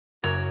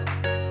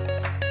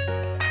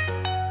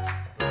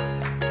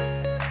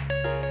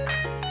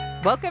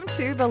Welcome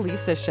to The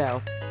Lisa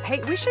Show.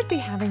 Hey, we should be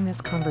having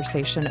this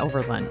conversation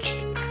over lunch.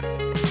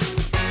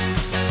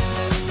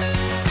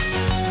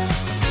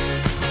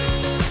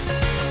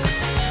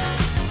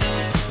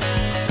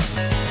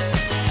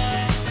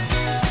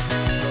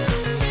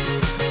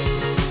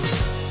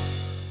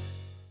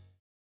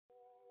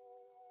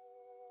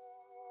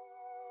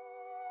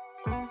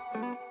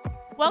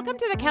 Welcome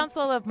to the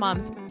Council of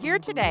Moms. Here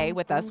today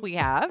with us we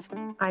have...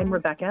 I'm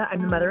Rebecca.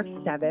 I'm the mother of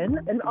 7,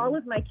 and all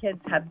of my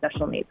kids have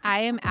special needs.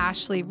 I am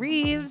Ashley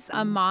Reeves,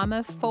 a mom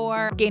of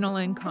 4.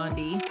 Ganel-Lyn,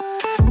 Condie.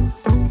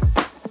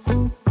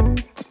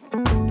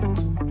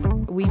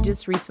 We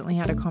just recently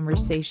had a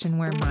conversation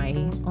where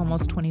my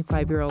almost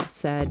 25-year-old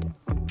said,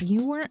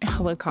 you weren't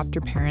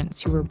helicopter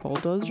parents, you were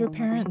bulldozer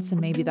parents,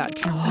 and maybe that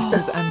term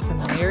was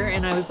unfamiliar.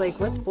 And I was like,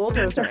 what's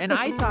bulldozer? And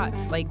I thought,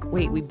 like,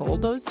 wait, we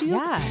bulldozed you?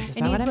 Yeah.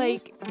 And he's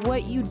like,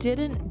 what you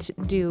didn't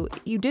do,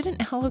 you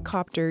didn't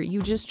helicopter,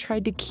 you just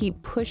tried to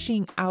keep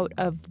pushing out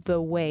of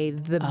the way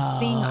the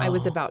thing I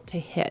was about to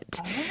hit.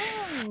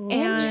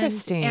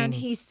 Interesting. And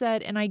he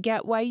said, and I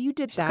get why you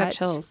did Just that. got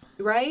chills.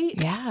 Right?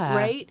 Yeah.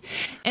 Right?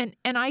 And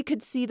I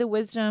could see the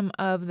wisdom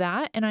of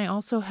that. And I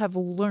also have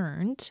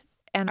learned,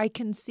 and I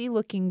can see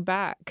looking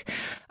back,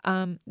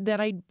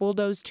 that I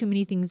bulldozed too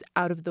many things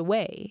out of the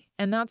way.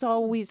 And that's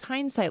always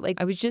hindsight.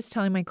 Like I was just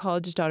telling my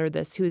college daughter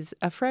this, who's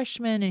a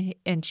freshman,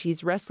 and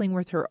she's wrestling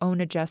with her own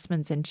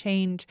adjustments and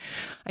change.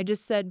 I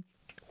just said,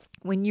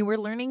 when you were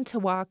learning to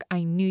walk,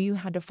 I knew you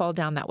had to fall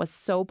down. That was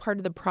so part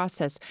of the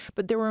process.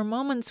 But there were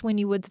moments when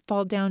you would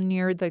fall down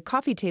near the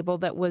coffee table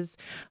that was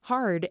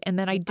hard, and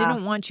then I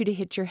didn't want you to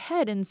hit your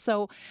head. And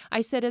so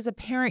I said, as a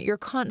parent, you're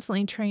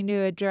constantly trying to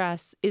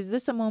address, is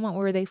this a moment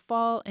where they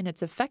fall and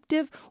it's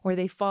effective, or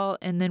they fall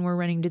and then we're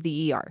running to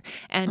the ER?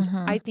 And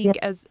I think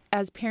as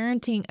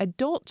parenting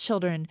adult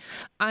children,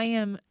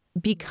 I'm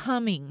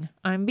becoming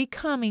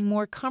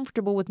more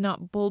comfortable with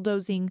not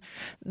bulldozing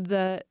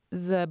the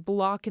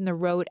block in the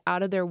road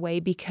out of their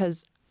way,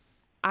 because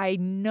I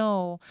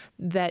know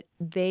that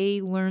they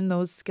learn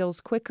those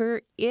skills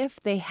quicker if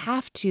they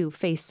have to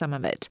face some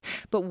of it.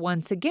 But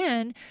once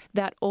again,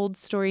 that old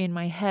story in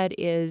my head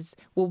is,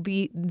 will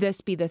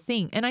this be the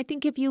thing? And I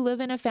think if you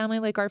live in a family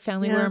like our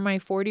family, where my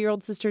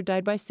 40-year-old sister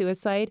died by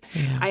suicide,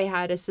 I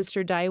had a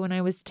sister die when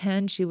I was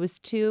 10, she was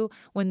 2,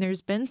 when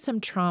there's been some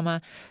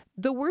trauma,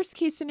 the worst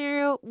case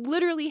scenario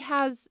literally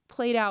has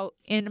played out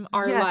in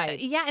our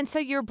life. Yeah, and so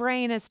your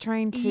brain is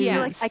trying to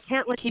Like, I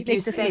can't let keep you you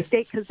make this safe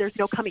mistake because there's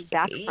no coming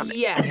back from it.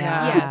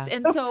 Yes.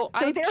 And so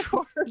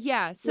therefore,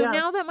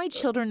 now that my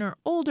children are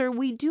older,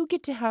 we do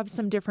get to have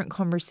some different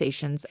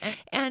conversations.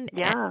 And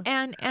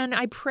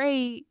I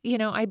pray,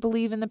 I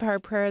believe in the power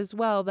of prayer as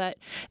well, that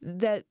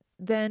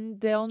then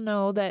they'll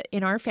know that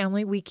in our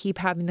family, we keep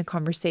having the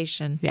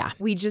conversation. Yeah.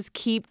 We just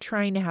keep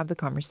trying to have the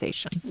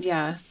conversation.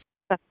 Yeah.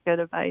 That's good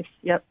advice.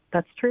 Yep,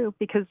 that's true,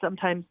 because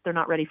sometimes they're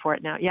not ready for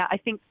it now. Yeah, I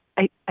think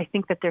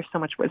that there's so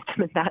much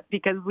wisdom in that,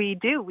 because we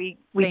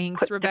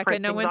Thanks, put Rebecca.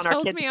 different No one things on our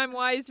tells kids. me I'm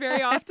wise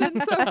very often,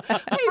 so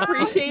I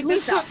appreciate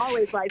this. Lisa,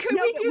 always wise. Could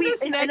we do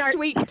this next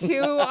week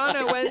too on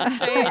a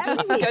Wednesday?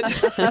 Just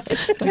schedule.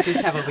 We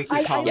just have a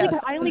weekly call.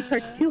 I only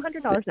charge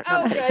 $200.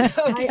 Oh,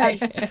 good.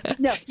 Okay.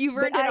 No, You've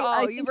earned it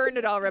all. You've earned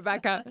it all,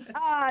 Rebecca.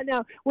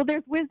 No. Well,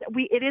 there's wisdom.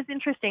 It is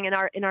interesting in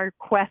our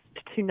quest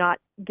to not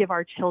give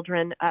our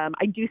children.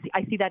 I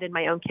see that in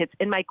my own kids.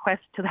 In my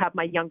quest to have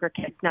my younger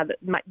kids. Now, that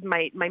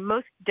my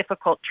most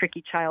difficult,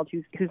 tricky child,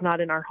 who's not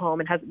in our home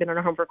and hasn't been in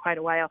our home for quite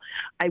a while,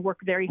 I work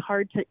very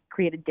hard to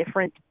create a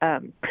different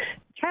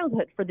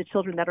childhood for the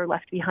children that are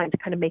left behind, to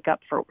kind of make up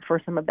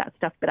for some of that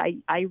stuff. But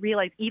I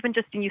realize, even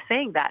just in you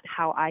saying that,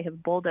 how I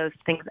have bulldozed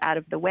things out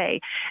of the way,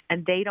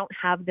 and they don't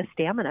have the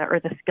stamina or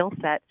the skill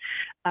set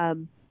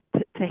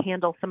to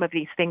handle some of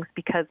these things,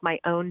 because my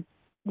own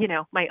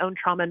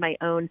trauma and my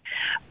own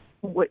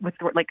what's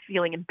the word, like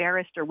feeling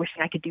embarrassed or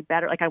wishing I could do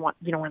better. Like I want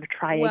to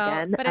try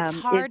again. But it's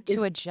hard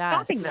to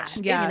adjust. It's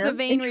the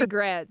vain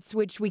regrets,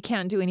 which we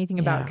can't do anything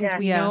about, because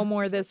we know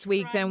more this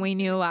week than we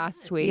knew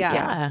last week.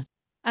 Yeah.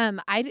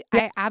 I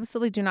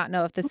absolutely do not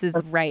know if this is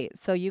right.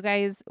 So you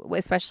guys,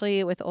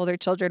 especially with older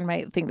children,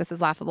 might think this is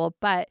laughable.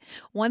 But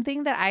one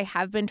thing that I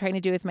have been trying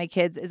to do with my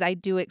kids is I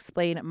do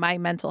explain my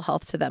mental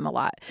health to them a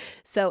lot.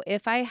 So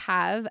if I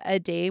have a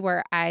day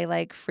where I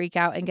like freak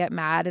out and get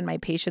mad and my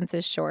patience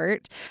is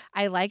short,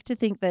 I like to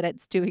think that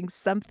it's doing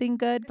something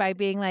good by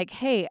being like,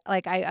 hey,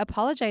 like I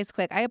apologize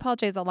quick. I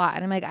apologize a lot.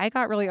 And I'm like, I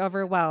got really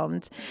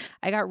overwhelmed.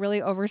 I got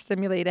really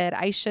overstimulated.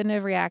 I shouldn't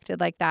have reacted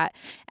like that.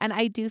 And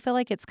I do feel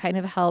like it's kind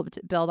of helped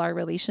build our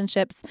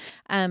relationships.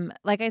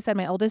 Like I said,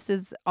 my oldest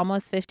is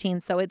almost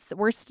 15. So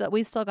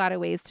we've still got a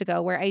ways to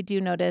go, where I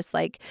do notice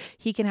like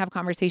he can have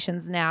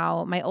conversations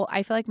now.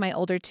 I feel like my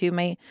older two,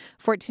 my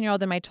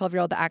 14-year-old and my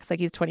 12-year-old that acts like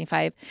he's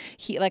 25.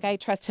 I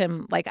trust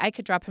him. Like I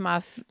could drop him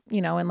off,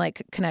 in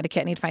like Connecticut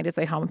and he'd find his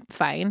way home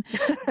fine.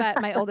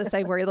 But my oldest,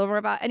 I worry a little more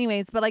about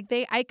anyways, but like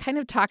I kind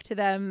of talk to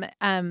them,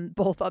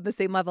 both on the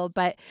same level,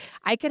 but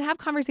I can have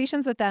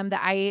conversations with them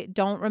that I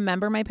don't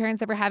remember my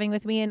parents ever having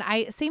with me. And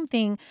same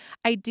thing.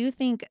 I do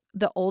think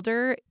the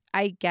older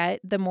I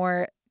get, the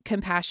more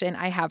compassion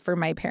I have for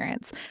my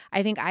parents.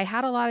 I think I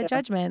had a lot of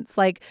judgments.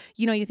 Like,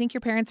 you think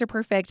your parents are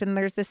perfect and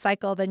there's this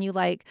cycle, then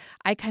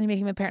I kind of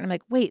became a parent. I'm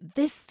like, wait,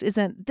 this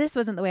wasn't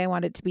the way I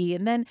wanted it to be.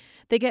 And then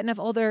they get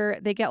older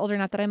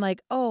enough that I'm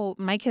like, oh,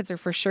 my kids are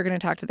for sure going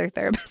to talk to their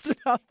therapist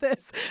about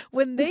this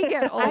when they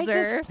get older. I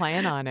just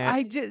plan on it.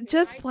 I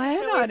just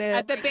plan on it.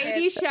 At the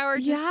baby shower,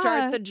 just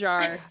start the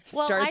jar.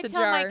 I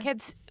tell my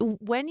kids,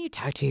 when you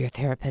talk to your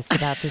therapist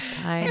about this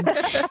time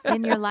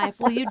in your life,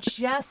 will you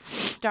just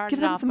start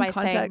it off by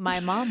saying,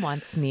 my mom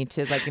wants me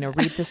to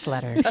read this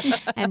letter,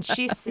 and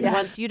she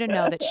wants you to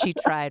know that she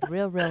tried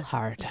real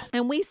hard.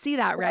 And we see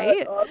that,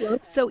 right?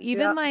 So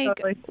even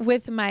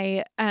with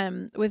my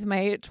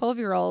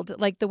 12-year-old,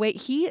 like the way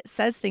he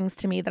says things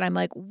to me that I'm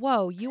like,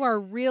 whoa, you are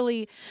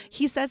really,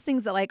 he says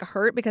things that like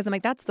hurt, because I'm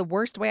like, that's the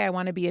worst way I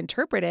want to be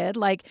interpreted.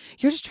 Like,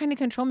 you're just trying to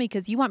control me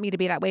because you want me to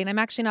be that way. And I'm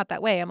actually not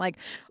that way. I'm like,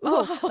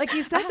 oh, like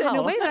he says it in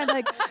a way that I'm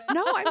like,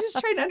 no, I'm just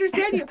trying to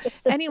understand you.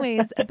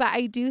 Anyways, but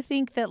I do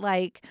think that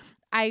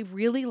I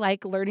really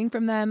like learning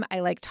from them.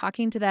 I like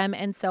talking to them.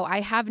 And so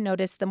I have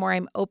noticed the more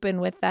I'm open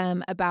with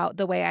them about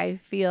the way I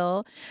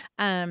feel,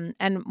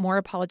 and more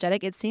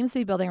apologetic, it seems to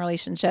be building a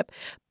relationship,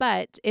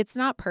 but it's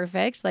not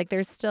perfect. Like,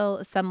 there's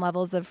still some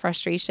levels of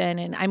frustration,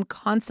 and I'm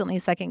constantly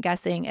second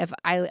guessing if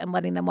I am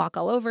letting them walk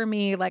all over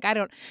me. Like, I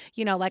don't,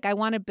 I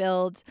want to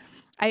build.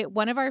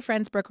 One of our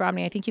friends, Brooke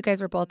Romney, I think you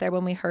guys were both there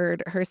when we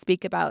heard her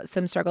speak about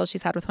some struggles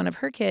she's had with one of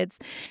her kids.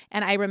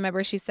 And I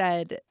remember she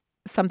said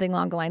something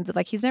along the lines of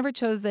he's never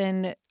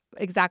chosen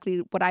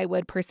exactly what I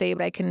would per se,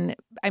 but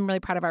I'm really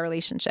proud of our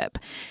relationship.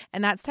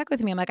 And that stuck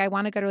with me. I'm like, I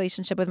want a good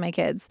relationship with my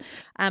kids.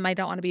 I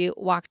don't want to be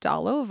walked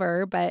all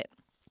over, but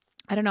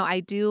I don't know. I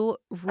do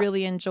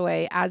really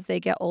enjoy, as they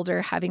get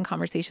older, having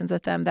conversations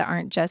with them that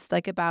aren't just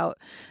about,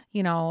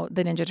 the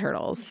Ninja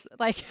Turtles.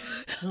 But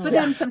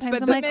then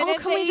sometimes I'm like, oh,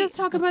 can we just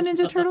talk about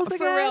Ninja Turtles again?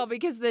 For real,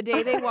 because the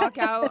day they walk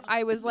out,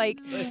 I was like,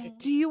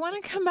 do you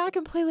want to come back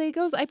and play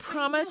Legos? I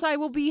promise I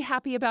will be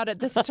happy about it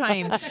this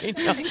time.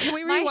 Can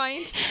we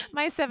rewind?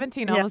 My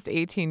 17, almost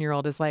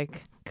 18-year-old is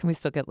like, can we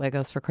still get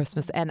Legos for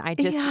Christmas? And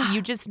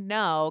you just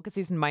know, because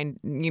he's my,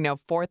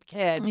 fourth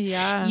kid.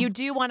 Yeah. You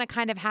do want to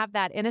kind of have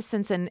that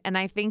innocence. And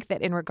I think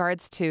that in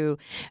regards to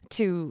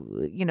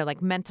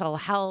mental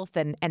health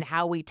and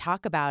how we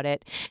talk about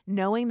it,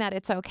 knowing that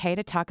it's okay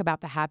to talk about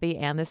the happy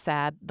and the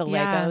sad, the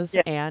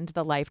Legos and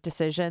the life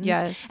decisions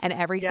and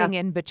everything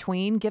in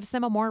between gives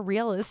them a more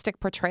realistic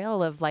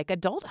portrayal of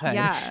adulthood.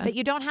 Yeah. That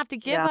you don't have to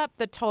give up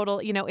the total,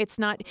 it's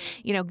not,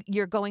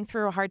 you're going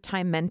through a hard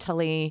time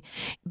mentally,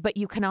 but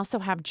you can also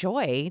have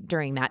joy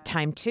during that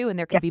time too. And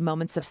there can be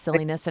moments of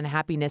silliness and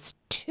happiness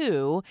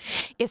too,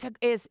 is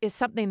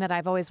something that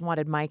I've always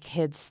wanted my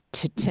kids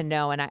to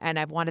know. And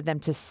I've wanted them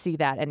to see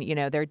that. And,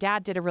 their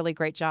dad did a really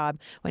great job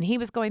when he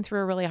was going through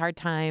a really hard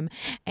time.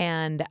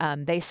 And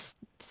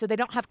so they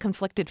don't have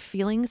conflicted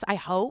feelings, I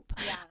hope,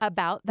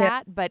 about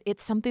that. But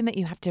it's something that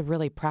you have to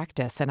really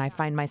practice. And I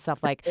find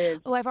myself like,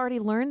 oh, I've already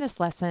learned this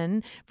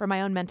lesson for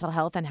my own mental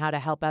health and how to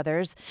help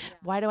others.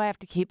 Why do I have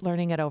to keep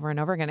learning it over and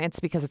over again? It's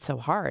because it's so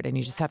hard and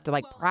you just have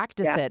to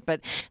practice it.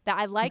 But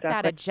I like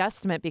that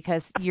adjustment,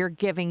 because you're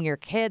giving your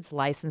kids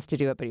license to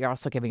do it, but you're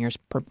also giving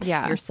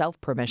yourself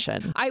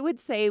permission. I would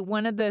say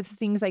one of the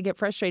things I get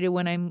frustrated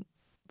when I'm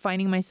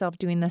finding myself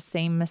doing the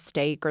same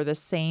mistake or the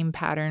same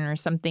pattern or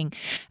something,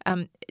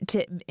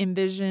 to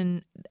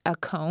envision a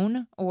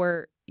cone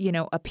or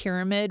a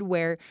pyramid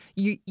where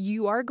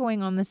you are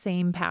going on the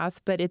same path,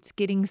 but it's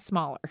getting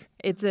smaller.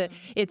 It's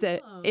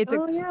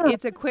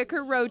a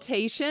quicker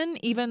rotation,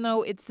 even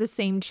though it's the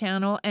same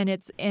channel, and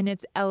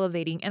it's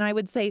elevating. And I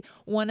would say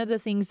one of the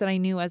things that I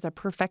knew as a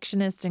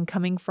perfectionist and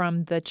coming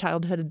from the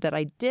childhood that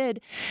I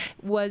did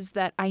was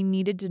that I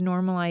needed to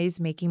normalize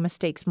making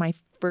mistakes. My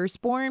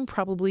firstborn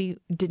probably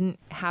didn't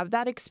have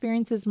that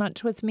experience as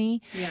much with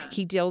me. Yeah.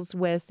 He deals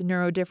with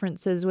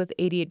neurodifferences with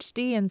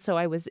ADHD, and so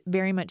I was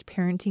very much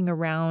parenting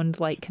around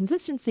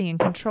consistency and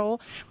control.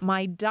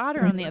 My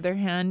daughter, on the other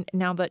hand,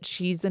 now that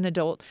she's an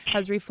adult,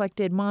 has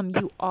reflected, Mom,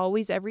 you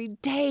always, every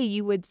day,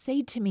 you would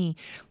say to me,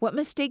 what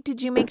mistake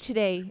did you make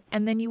today?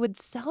 And then you would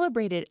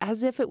celebrate it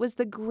as if it was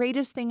the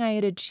greatest thing I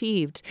had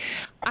achieved.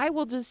 I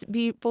will just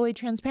be fully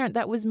transparent.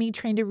 That was me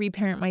trying to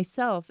reparent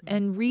myself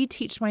and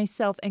reteach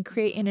myself and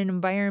create an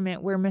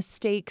environment where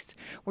mistakes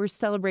were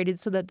celebrated,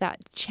 so that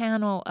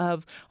channel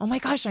of, oh my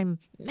gosh, I'm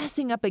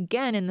messing up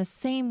again in the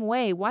same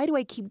way. Why do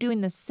I keep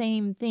doing the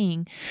same thing?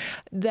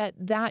 doing,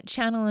 that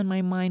channel in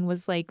my mind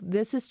was like,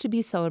 this is to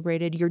be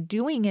celebrated. You're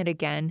doing it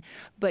again,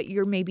 but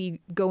you're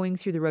maybe going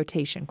through the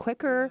rotation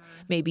quicker.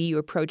 Maybe you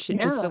approach it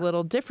just a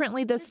little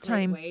differently this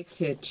time. Way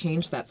to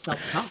change that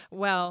self-talk.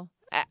 Well,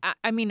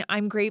 I mean,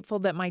 I'm grateful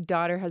that my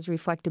daughter has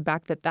reflected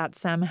back that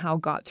somehow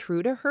got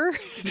through to her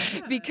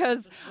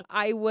because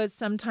I was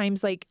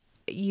sometimes like,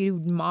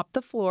 you mop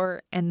the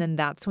floor and then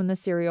that's when the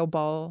cereal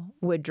ball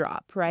would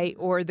drop, right?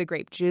 Or the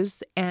grape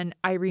juice. And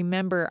I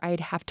remember I'd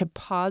have to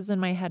pause in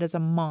my head as a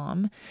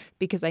mom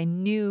because I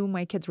knew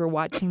my kids were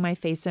watching my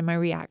face and my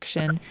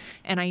reaction.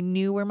 And I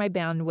knew where my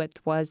bandwidth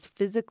was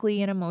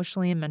physically and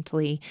emotionally and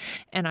mentally.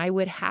 And I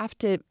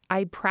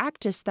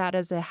practiced that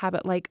as a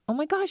habit, like, oh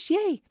my gosh,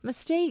 yay,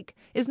 mistake.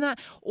 Isn't that?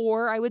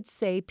 Or I would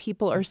say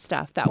people are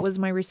stuff. That was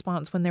my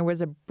response when there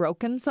was a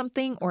broken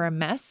something or a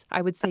mess.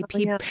 I would say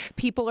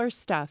people are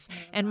stuff.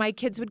 And my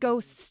kids would go,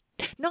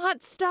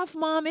 not stuff,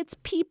 Mom, it's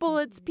people,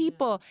 it's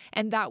people.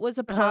 And that was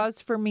a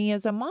pause for me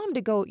as a mom to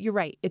go, you're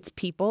right, it's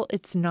people,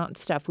 it's not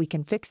stuff. We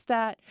can fix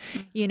that,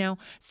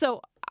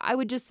 So I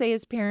would just say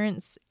as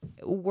parents,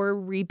 we're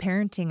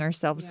reparenting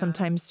ourselves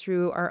sometimes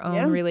through our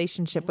own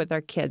relationship with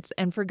our kids,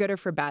 and for good or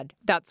for bad.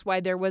 That's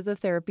why there was a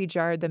therapy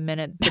jar the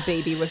minute the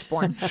baby was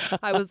born.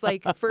 I was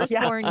like,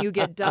 firstborn, you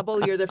get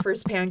double. You're the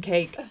first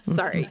pancake.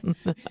 Sorry.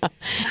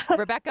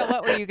 Rebecca,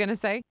 what were you going to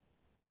say?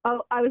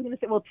 Oh, I was going to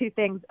say, two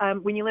things.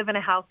 When you live in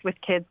a house with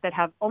kids that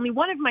have, only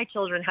one of my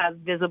children has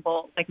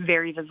visible, like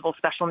very visible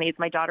special needs.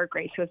 My daughter,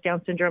 Grace, who has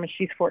Down syndrome, and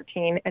she's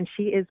 14, and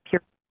she is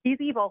pure. She's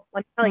evil.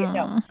 Like,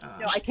 no,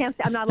 I can't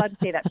say, I'm not allowed to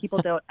say that. People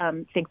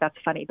don't think that's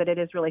funny, but it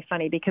is really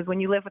funny because when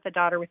you live with a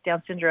daughter with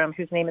Down syndrome,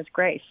 whose name is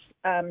Grace,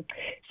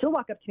 she'll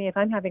walk up to me if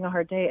I'm having a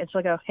hard day and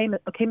she'll go, hey,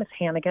 okay, Miss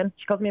Hannigan.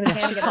 She calls me Miss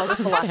Hannigan.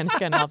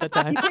 Hannigan all the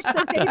time. She picks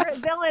her favorite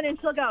villain and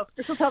she'll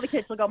tell the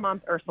kids,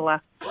 Mom's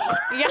Ursula.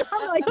 Yeah.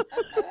 I'm like,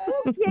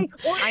 okay.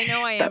 I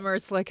know I am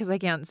Ursula because I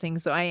can't sing,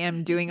 so I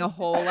am doing a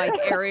whole like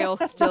Ariel,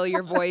 still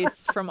your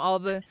voice from all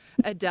the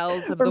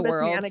Adeles of the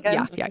world.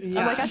 Yeah. I'm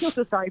like, I feel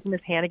so sorry for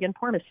Miss Hannigan.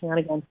 Poor Miss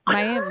Hannigan.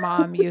 My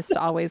mom used to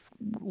always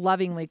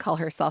lovingly call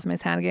herself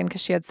Miss Hannigan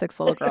because she had 6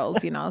 little girls,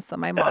 so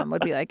my mom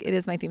would be like, it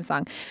is my theme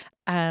song.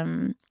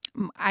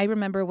 I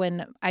remember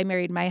when I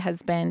married my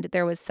husband,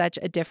 there was such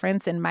a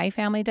difference in my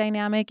family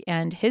dynamic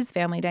and his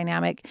family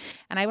dynamic.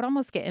 And I would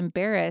almost get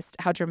embarrassed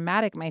how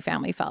dramatic my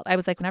family felt. I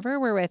was like, whenever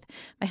we're with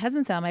my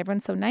husband's family,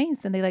 everyone's so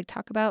nice and they like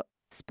talk about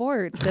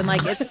sports and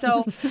like it's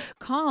so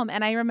calm.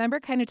 And I remember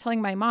kind of telling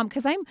my mom,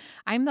 because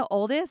I'm the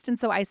oldest, and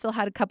so I still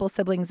had a couple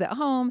siblings at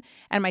home,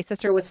 and my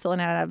sister was still in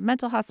and out of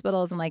mental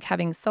hospitals and like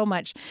having so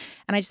much,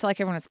 and I just felt like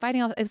everyone was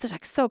fighting. It was just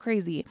like so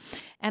crazy.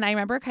 And I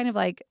remember kind of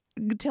like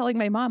telling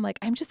my mom, like,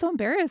 I'm just so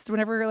embarrassed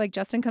whenever like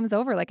Justin comes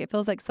over, like it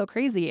feels like so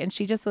crazy. And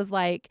she just was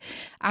like,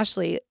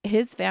 Ashley,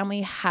 his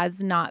family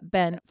has not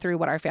been through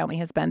what our family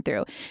has been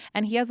through.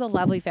 And he has a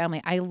lovely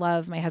family. I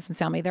love my husband's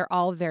family. They're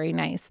all very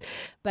nice,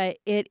 but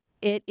it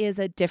is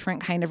a different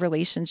kind of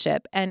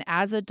relationship. And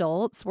as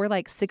adults, we're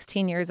like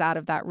 16 years out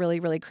of that really,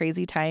 really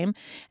crazy time.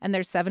 And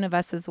there's 7 of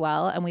us as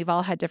well. And we've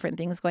all had different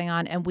things going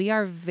on. And we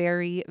are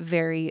very,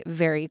 very,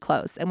 very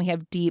close. And we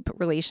have deep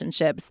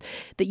relationships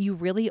that you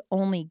really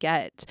only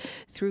get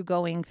through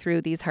going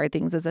through these hard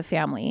things as a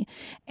family.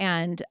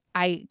 And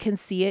I can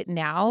see it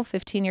now,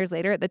 15 years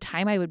later. At the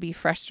time, I would be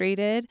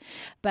frustrated.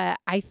 But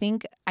I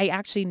think I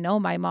actually know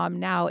my mom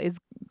now is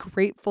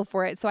grateful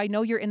for it. So I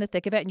know you're in the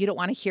thick of it and you don't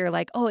want to hear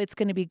like, oh, it's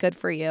going to be good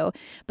for you.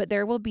 But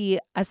there will be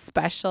a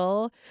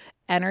special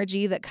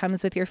energy that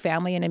comes with your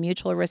family and a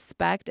mutual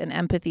respect and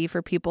empathy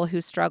for people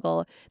who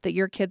struggle that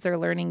your kids are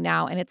learning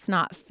now. And it's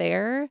not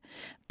fair,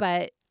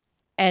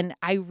 and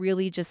I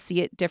really just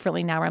see it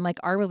differently now where I'm like,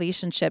 our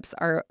relationships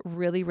are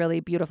really,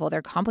 really beautiful.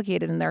 They're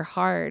complicated and they're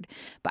hard,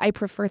 but I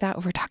prefer that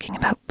over talking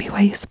about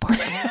BYU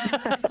sports.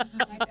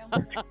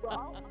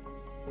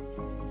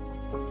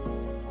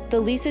 The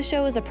Lisa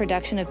Show is a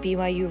production of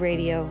BYU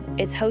Radio.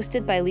 It's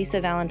hosted by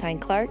Lisa Valentine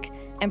Clark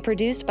and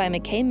produced by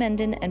McKay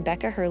Menden and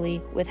Becca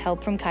Hurley with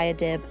help from Kaya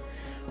Dibb,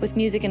 with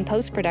music and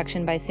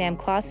post-production by Sam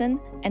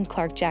Clausen and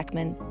Clark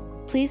Jackman.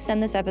 Please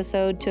send this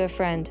episode to a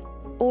friend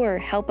or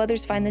help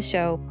others find the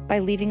show by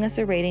leaving us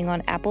a rating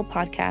on Apple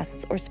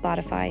Podcasts or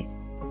Spotify.